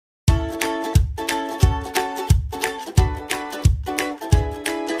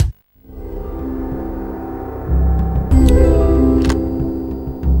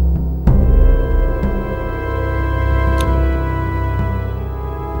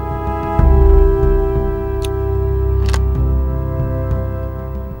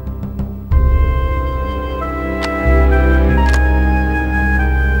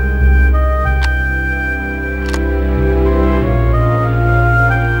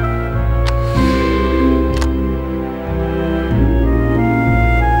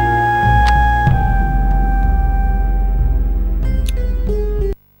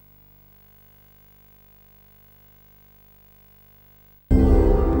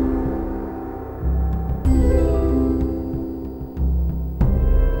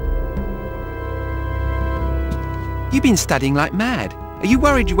You've been studying like mad. Are you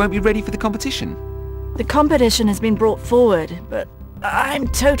worried you won't be ready for the competition? The competition has been brought forward, but I'm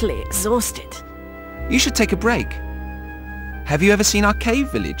totally exhausted. You should take a break. Have you ever seen our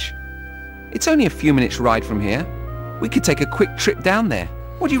cave village? It's only a few minutes' ride from here. We could take a quick trip down there.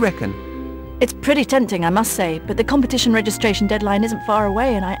 What do you reckon? It's pretty tempting, I must say, but the competition registration deadline isn't far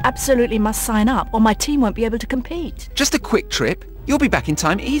away and I absolutely must sign up or my team won't be able to compete. Just a quick trip. You'll be back in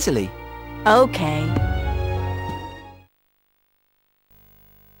time easily. Okay.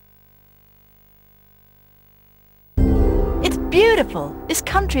 It's beautiful. This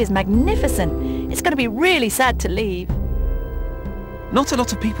country is magnificent. It's going to be really sad to leave. Not a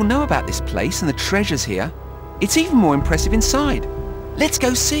lot of people know about this place and the treasures here. It's even more impressive inside. Let's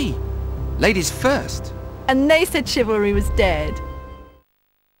go see. Ladies first. And they said chivalry was dead.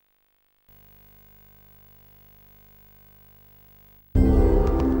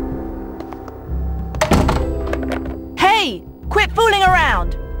 Hey! Quit fooling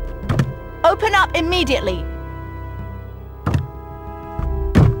around! Open up immediately!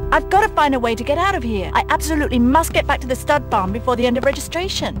 I've got to find a way to get out of here. I absolutely must get back to the stud farm before the end of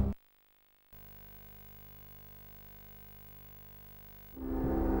registration.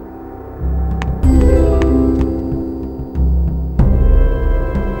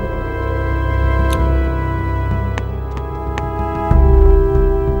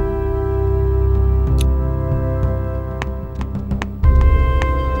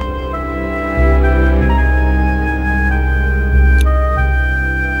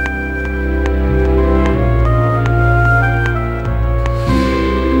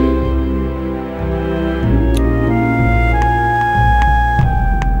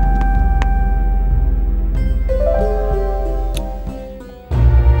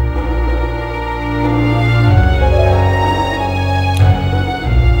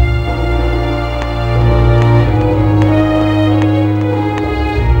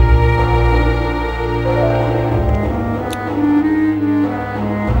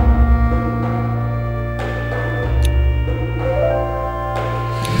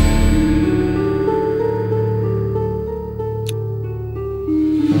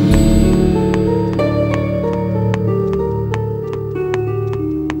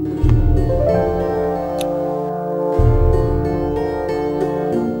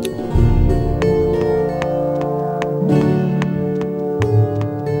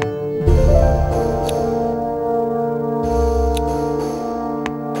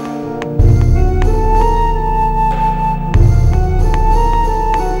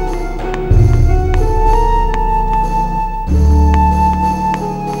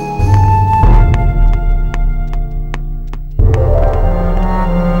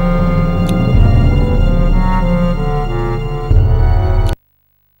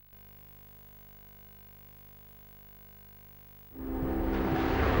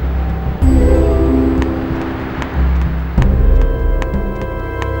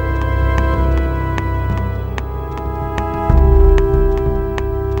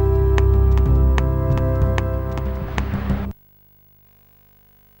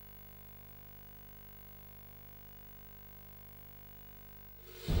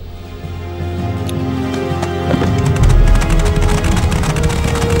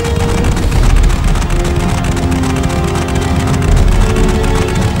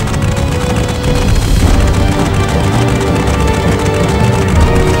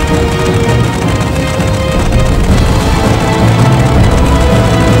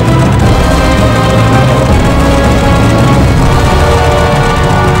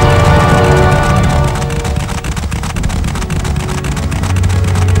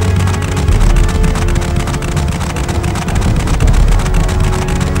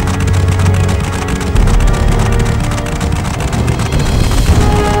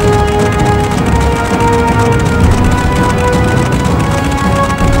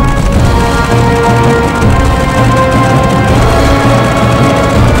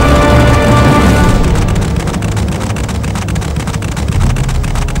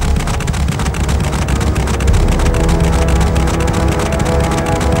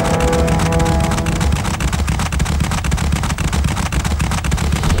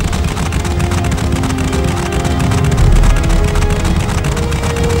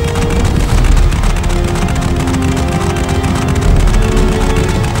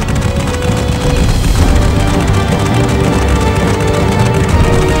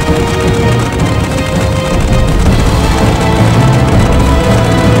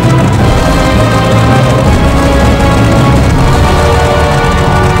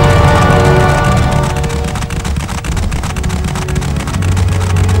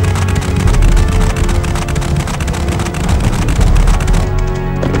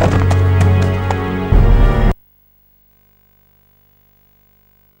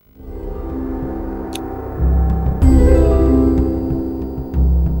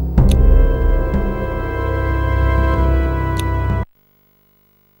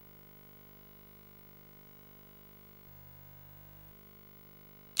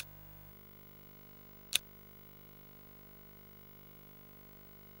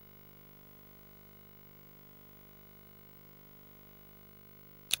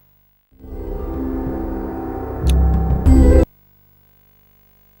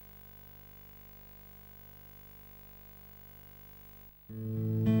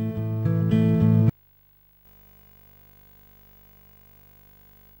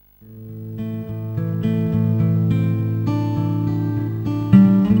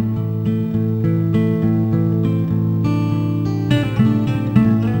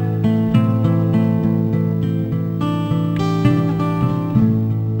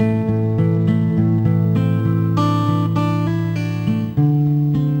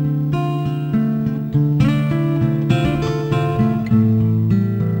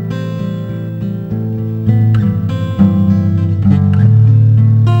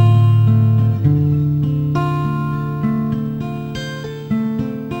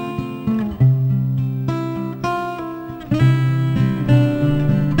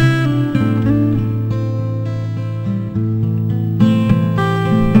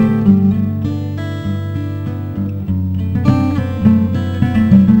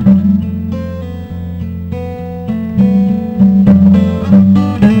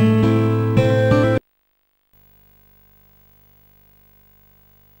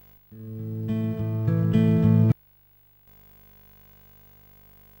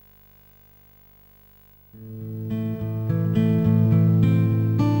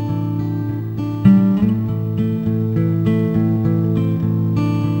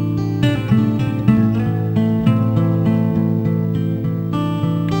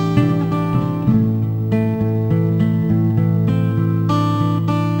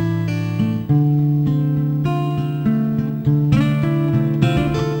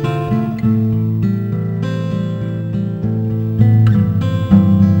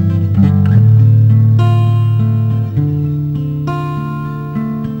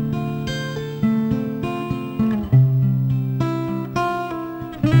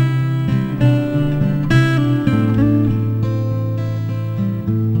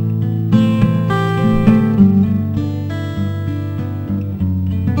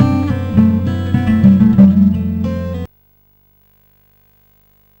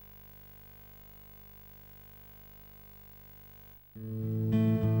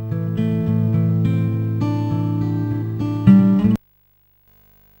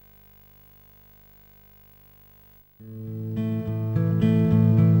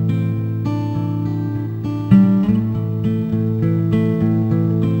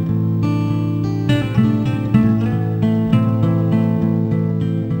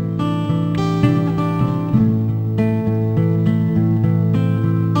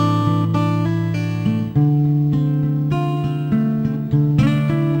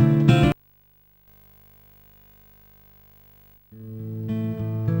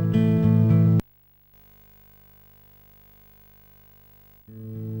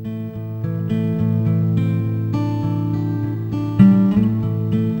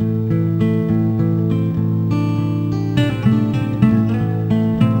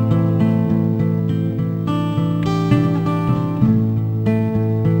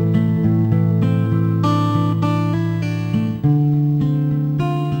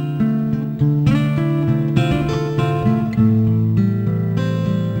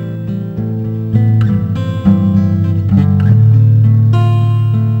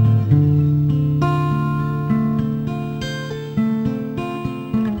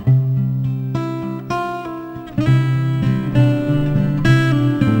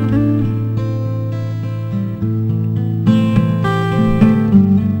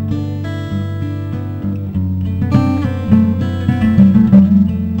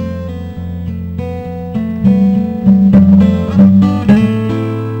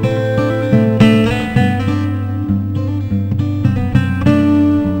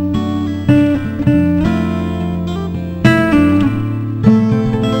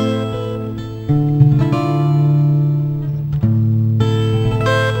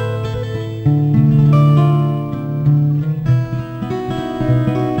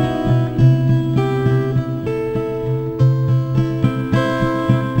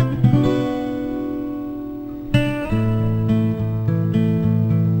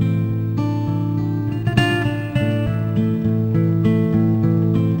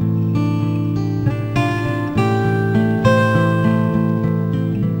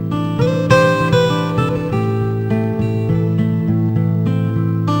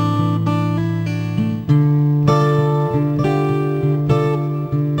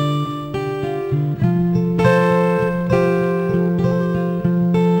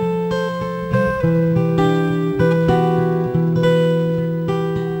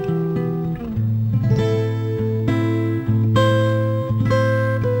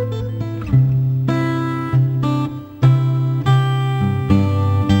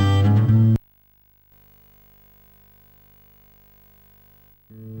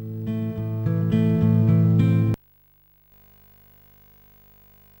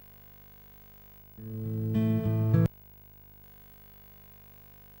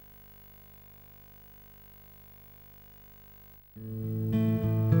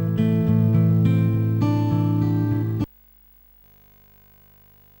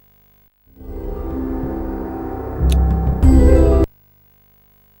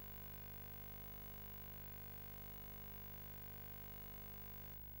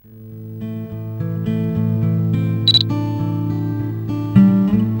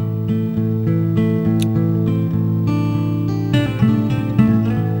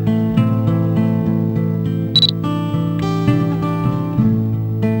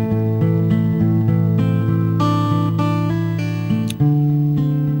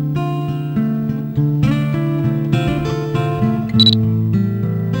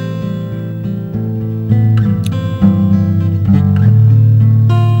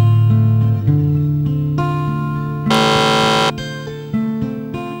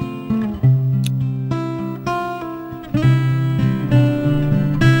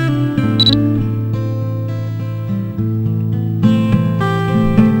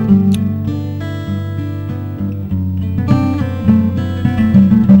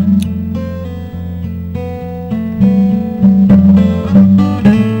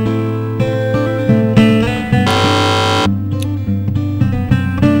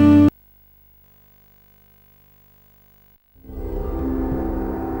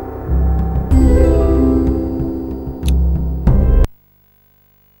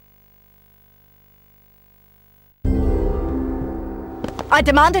 I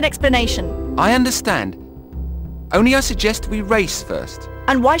demand an explanation. I understand. Only I suggest we race first.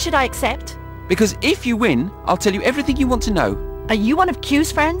 And why should I accept? Because if you win, I'll tell you everything you want to know. Are you one of Q's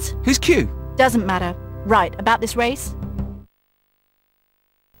friends? Who's Q? Doesn't matter. Right, about this race?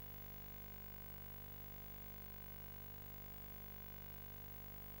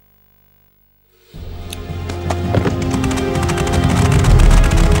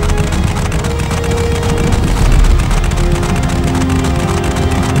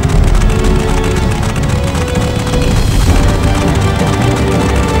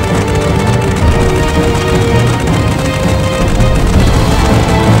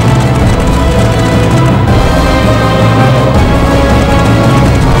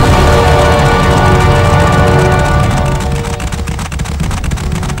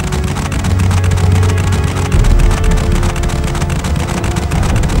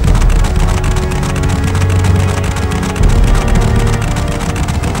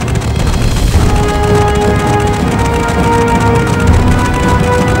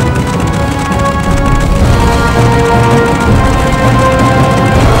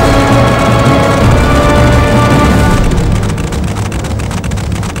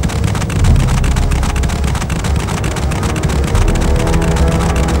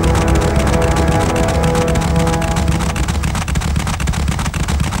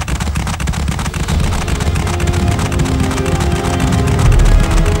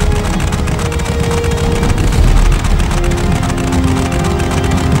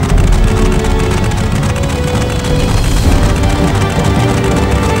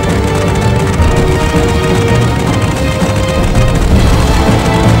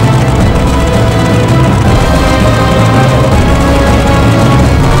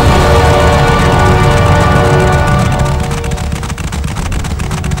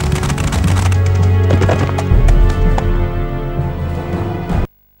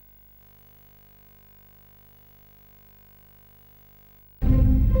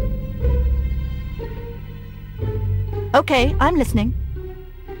 Okay, I'm listening.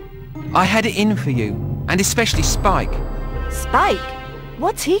 I had it in for you, and especially Spike. Spike?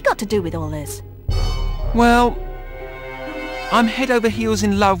 What's he got to do with all this? Well, I'm head over heels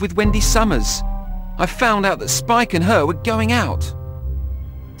in love with Wendy Summers. I found out that Spike and her were going out.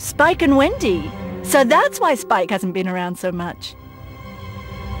 Spike and Wendy? So that's why Spike hasn't been around so much.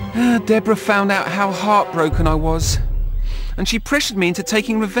 Deborah found out how heartbroken I was, and she pressured me into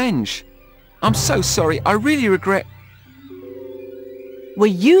taking revenge. I'm so sorry, I really regret... Were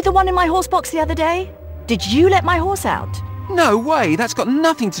you the one in my horse box the other day? Did you let my horse out? No way, that's got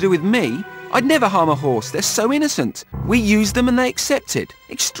nothing to do with me. I'd never harm a horse, they're so innocent. We use them and they accept it.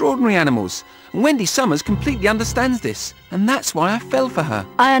 Extraordinary animals. And Wendy Summers completely understands this, and that's why I fell for her.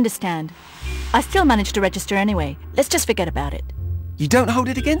 I understand. I still managed to register anyway. Let's just forget about it. You don't hold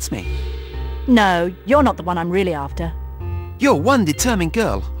it against me? No, you're not the one I'm really after. You're one determined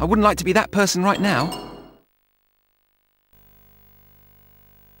girl. I wouldn't like to be that person right now.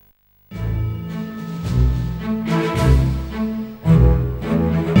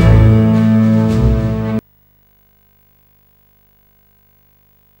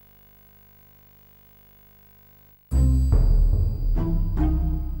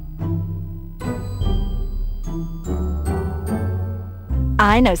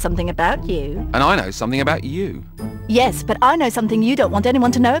 I know something about you. And I know something about you. Yes, but I know something you don't want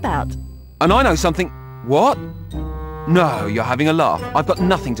anyone to know about. And I know something... What? No, you're having a laugh. I've got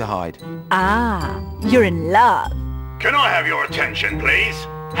nothing to hide. Ah, you're in love. Can I have your attention, please?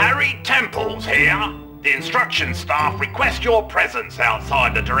 Harry Temple's here. The instruction staff request your presence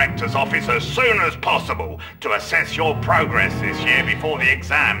outside the director's office as soon as possible to assess your progress this year before the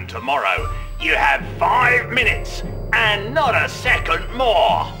exam tomorrow. You have 5 minutes, and not a second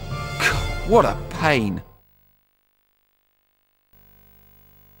more. What a pain.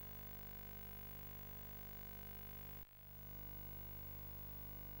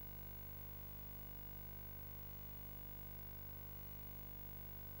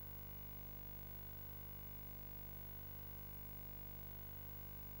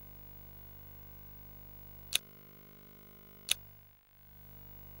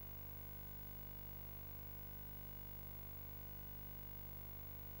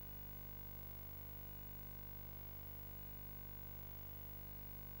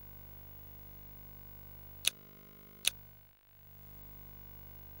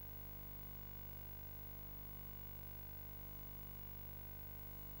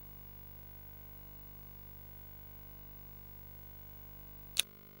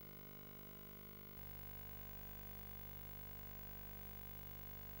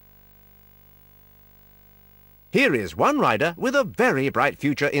 Here is one rider with a very bright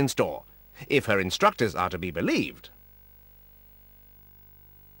future in store, if her instructors are to be believed.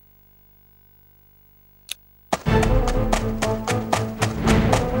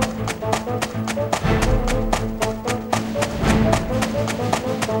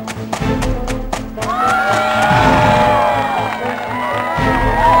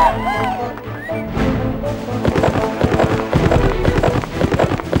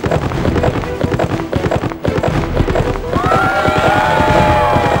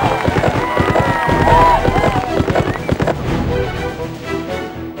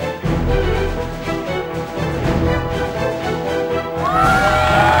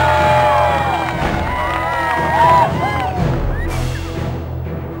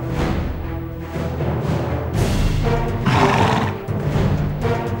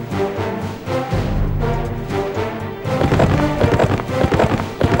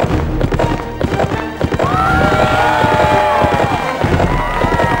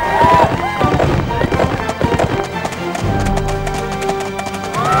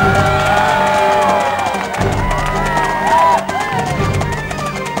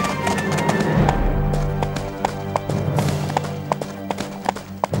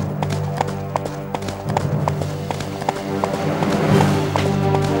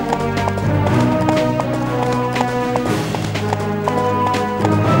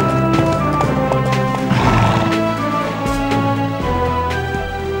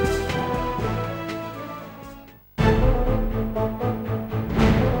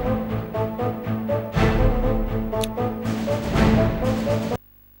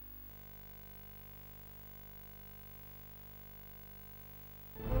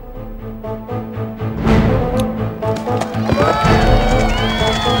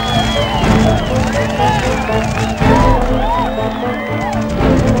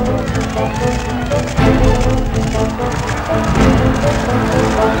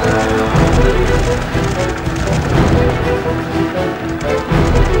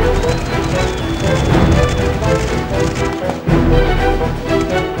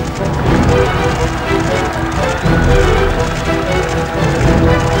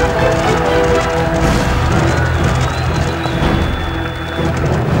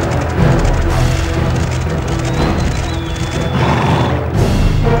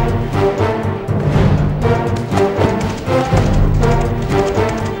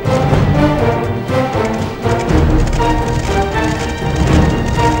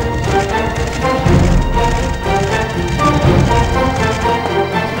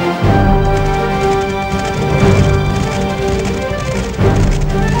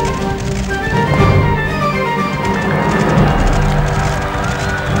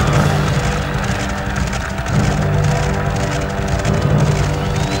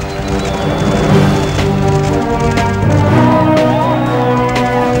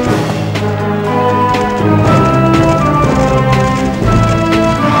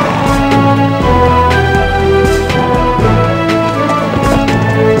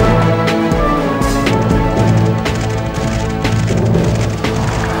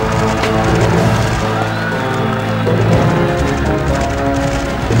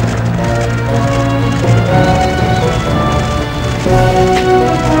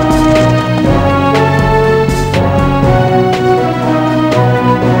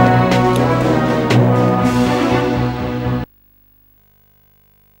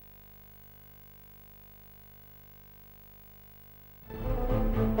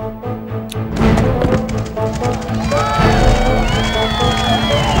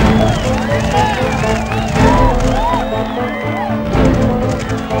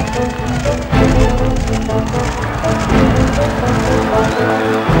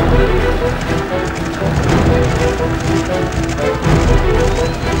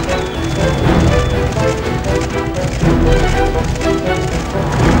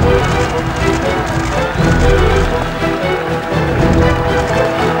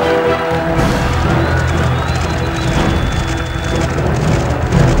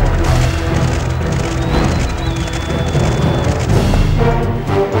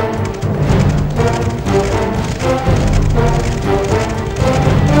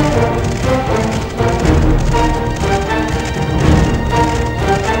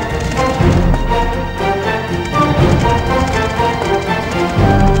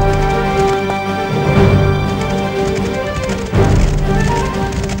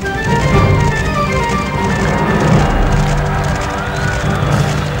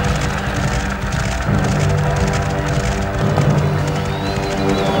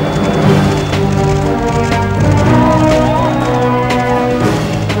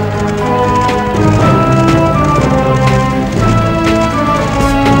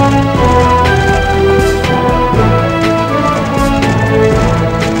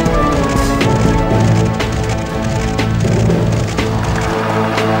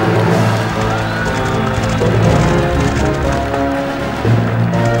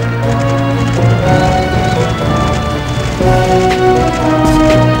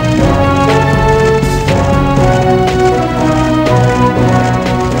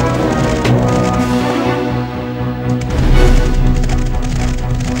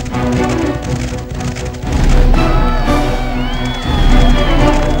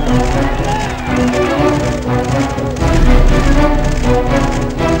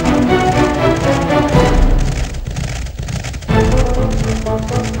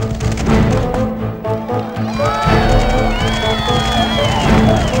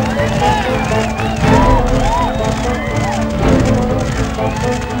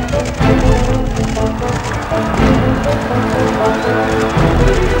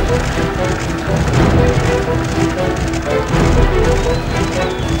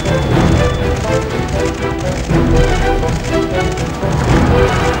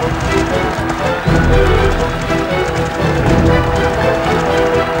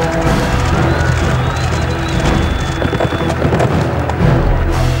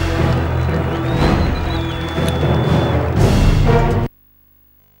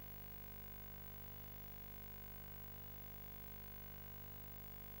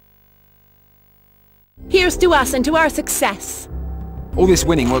 Cheers to us and to our success. All this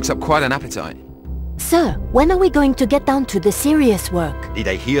winning works up quite an appetite. Sir, when are we going to get down to the serious work? Did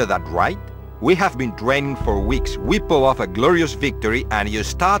I hear that right? We have been training for weeks. We pull off a glorious victory and you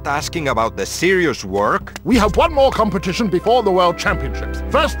start asking about the serious work? We have one more competition before the World Championships.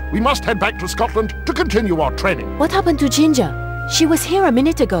 First, we must head back to Scotland to continue our training. What happened to Ginger? She was here a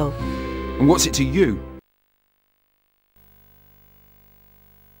minute ago. And what's it to you?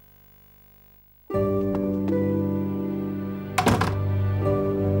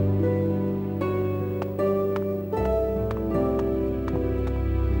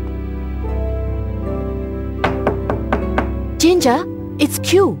 Ginger, it's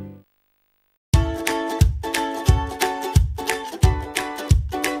Q.